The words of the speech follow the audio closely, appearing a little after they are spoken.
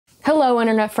Hello,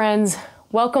 internet friends.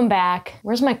 Welcome back.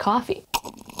 Where's my coffee?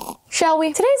 Shall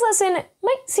we? Today's lesson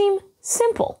might seem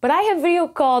simple, but I have video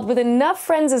called with enough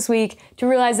friends this week to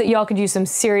realize that y'all could use some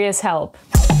serious help.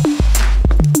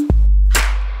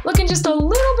 Looking just a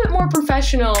little bit more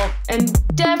professional and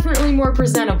definitely more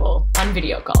presentable on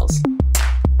video calls.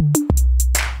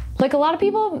 Like a lot of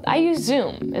people, I use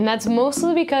Zoom, and that's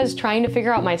mostly because trying to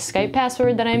figure out my Skype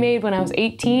password that I made when I was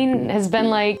 18 has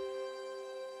been like...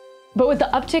 But with the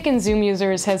uptick in Zoom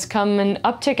users has come an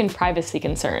uptick in privacy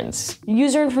concerns.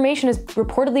 User information has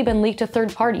reportedly been leaked to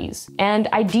third parties, and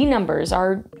ID numbers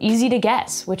are easy to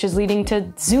guess, which is leading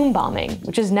to Zoom bombing,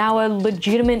 which is now a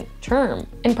legitimate term.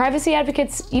 And privacy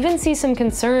advocates even see some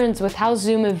concerns with how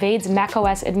Zoom evades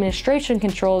macOS administration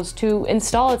controls to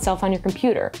install itself on your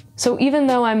computer. So even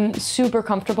though I'm super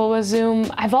comfortable with Zoom,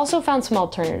 I've also found some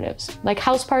alternatives, like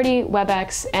House Party,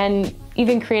 WebEx, and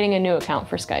even creating a new account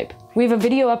for Skype. We have a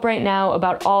video up right now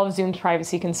about all of Zoom's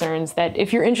privacy concerns that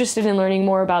if you're interested in learning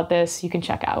more about this, you can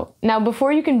check out. Now,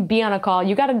 before you can be on a call,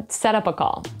 you gotta set up a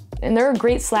call. And there are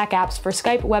great Slack apps for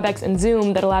Skype, WebEx, and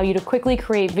Zoom that allow you to quickly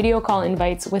create video call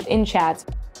invites within chats.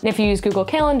 And if you use Google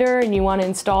Calendar and you want to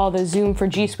install the Zoom for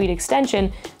G Suite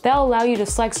extension, that'll allow you to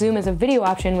select Zoom as a video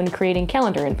option when creating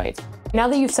calendar invites. Now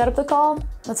that you've set up the call,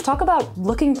 let's talk about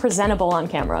looking presentable on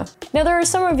camera. Now there are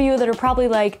some of you that are probably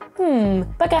like,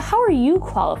 Becca, how are you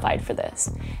qualified for this?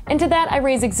 And to that I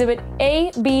raise exhibit A,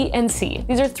 B, and C.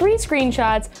 These are 3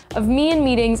 screenshots of me in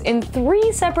meetings in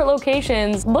 3 separate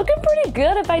locations, looking pretty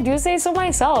good if I do say so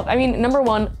myself. I mean, number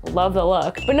 1, love the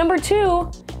look. But number 2,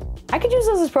 I could use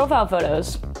those as profile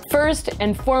photos. First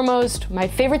and foremost, my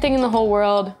favorite thing in the whole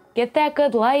world, get that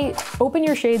good light. Open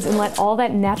your shades and let all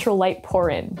that natural light pour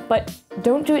in, but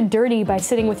don't do it dirty by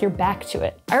sitting with your back to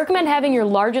it. I recommend having your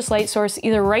largest light source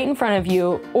either right in front of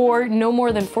you or no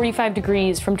more than 45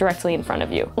 degrees from directly in front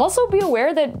of you. Also be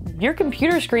aware that your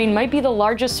computer screen might be the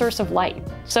largest source of light,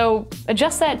 so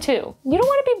adjust that too. You don't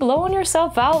want to be blowing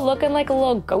yourself out looking like a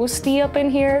little ghosty up in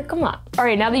here, come on. All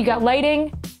right, now that you got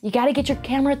lighting, you gotta get your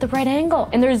camera at the right angle,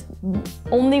 and there's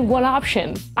only one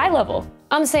option, eye level.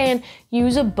 I'm saying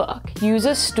use a book, use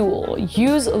a stool,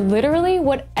 use literally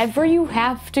whatever you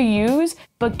have to use,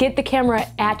 but get the camera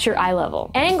at your eye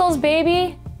level. Angles,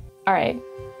 baby! All right,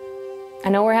 I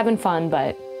know we're having fun,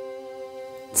 but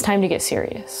it's time to get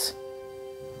serious.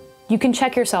 You can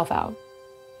check yourself out,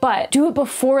 but do it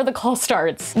before the call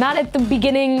starts, not at the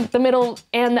beginning, the middle,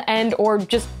 and the end, or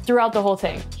just throughout the whole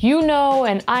thing. You know,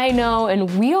 and I know,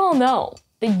 and we all know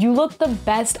that you look the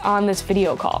best on this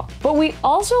video call. But we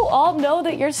also all know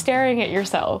that you're staring at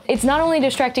yourself. It's not only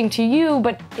distracting to you,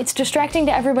 but it's distracting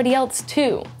to everybody else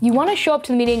too. You wanna show up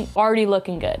to the meeting already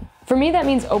looking good. For me, that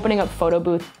means opening up photo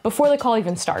booth before the call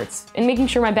even starts and making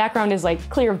sure my background is like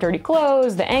clear of dirty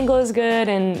clothes, the angle is good,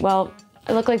 and well,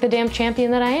 I look like the damn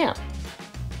champion that I am.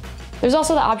 There's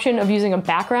also the option of using a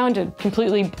background to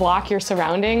completely block your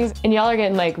surroundings, and y'all are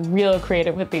getting like real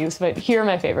creative with these, but here are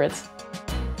my favorites.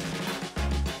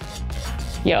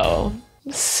 Yo,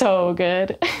 so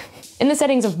good. In the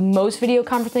settings of most video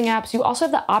conferencing apps, you also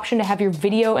have the option to have your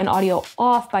video and audio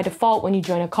off by default when you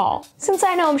join a call. Since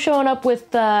I know I'm showing up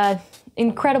with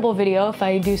incredible video, if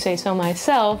I do say so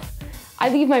myself, I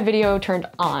leave my video turned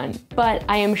on, but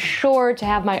I am sure to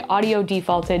have my audio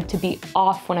defaulted to be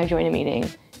off when I join a meeting.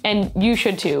 And you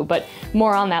should too, but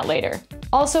more on that later.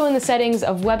 Also in the settings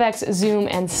of WebEx, Zoom,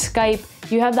 and Skype,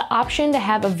 you have the option to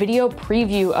have a video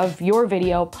preview of your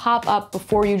video pop up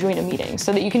before you join a meeting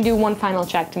so that you can do one final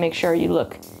check to make sure you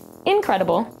look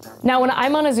incredible. Now, when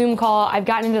I'm on a Zoom call, I've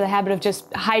gotten into the habit of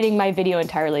just hiding my video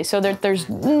entirely so that there's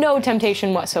no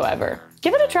temptation whatsoever.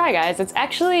 Give it a try, guys. It's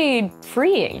actually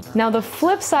freeing. Now, the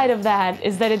flip side of that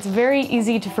is that it's very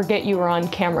easy to forget you are on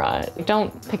camera.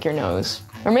 Don't pick your nose.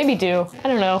 Or maybe do. I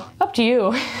don't know. Up to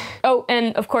you. Oh,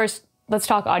 and of course, let's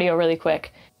talk audio really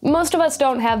quick. Most of us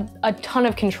don't have a ton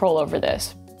of control over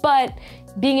this, but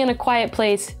being in a quiet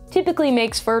place typically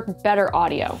makes for better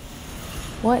audio.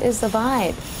 What is the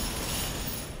vibe?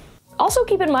 Also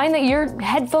keep in mind that your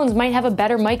headphones might have a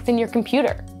better mic than your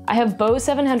computer. I have Bose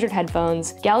 700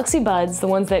 headphones, Galaxy Buds, the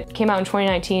ones that came out in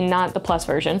 2019, not the Plus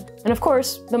version, and of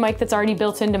course, the mic that's already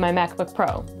built into my MacBook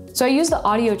Pro. So I use the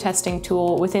audio testing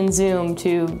tool within Zoom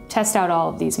to test out all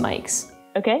of these mics.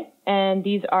 Okay, and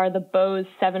these are the Bose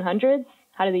 700s.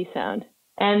 How do these sound?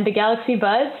 And the Galaxy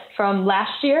Buds from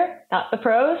last year, not the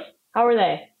Pros. How are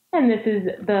they? And this is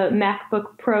the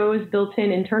MacBook Pro's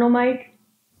built-in internal mic.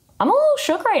 I'm a little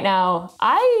shook right now.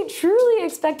 I truly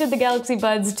expected the Galaxy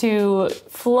Buds to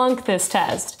flunk this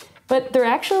test, but they're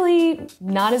actually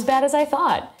not as bad as I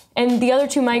thought. And the other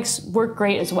 2 mics work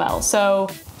great as well, so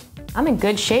I'm in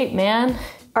good shape, man.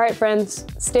 All right, friends,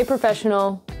 stay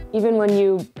professional, even when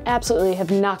you absolutely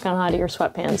have not gone out of your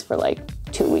sweatpants for like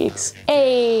 2 weeks.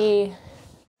 Hey!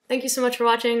 Thank you so much for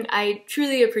watching. I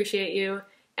truly appreciate you.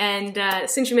 And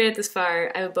since you made it this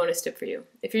far, I have a bonus tip for you.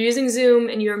 If you're using Zoom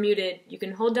and you are muted, you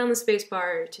can hold down the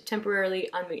spacebar to temporarily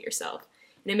unmute yourself.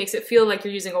 And it makes it feel like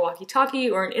you're using a walkie-talkie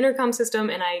or an intercom system,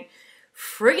 and I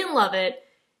friggin' love it.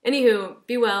 Anywho,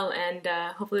 be well, and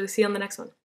hopefully we'll see you on the next one.